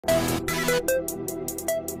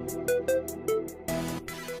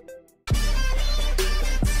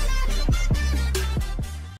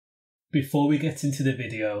Before we get into the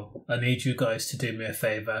video, I need you guys to do me a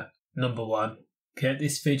favour. Number 1, get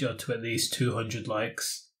this video to at least 200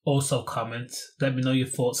 likes. Also comment, let me know your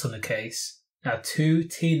thoughts on the case. Now 2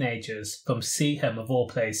 teenagers from Seaham of all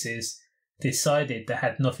places decided they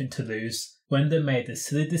had nothing to lose when they made the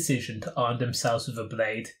silly decision to arm themselves with a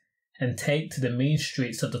blade and take to the mean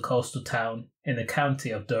streets of the coastal town in the county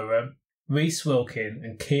of Durham. Reece, Wilkin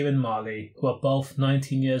and Kieran, Marley, who are both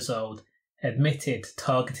 19 years old, admitted to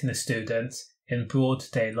targeting a student in broad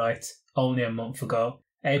daylight only a month ago,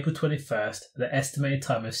 April 21st, at the estimated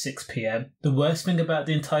time of 6 PM. The worst thing about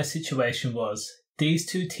the entire situation was these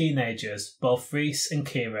 2 teenagers, both Reece and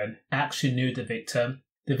Kieran, actually knew the victim.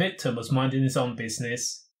 The victim was minding his own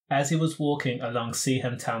business as he was walking along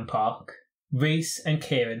Seaham Town Park. Reece and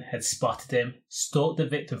Kieran had spotted him, stalked the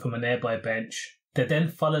victim from a nearby bench. They then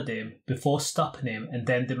followed him before stopping him and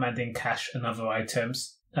then demanding cash and other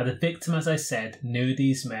items. Now the victim, as I said, knew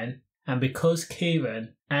these men, and because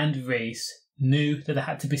Kieran and Reece knew that they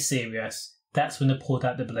had to be serious, that's when they pulled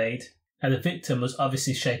out the blade. Now the victim was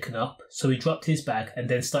obviously shaken up, so he dropped his bag and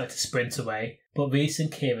then started to sprint away, but Reece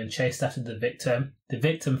and Kieran chased after the victim. The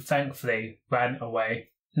victim thankfully ran away.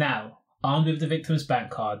 Now, armed with the victim's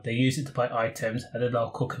bank card, they used it to buy items at a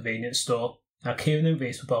local convenience store. Now Kieran and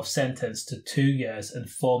Reece were both sentenced to 2 years and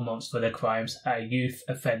 4 months for their crimes at a youth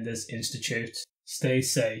offenders institute. Stay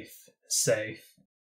safe.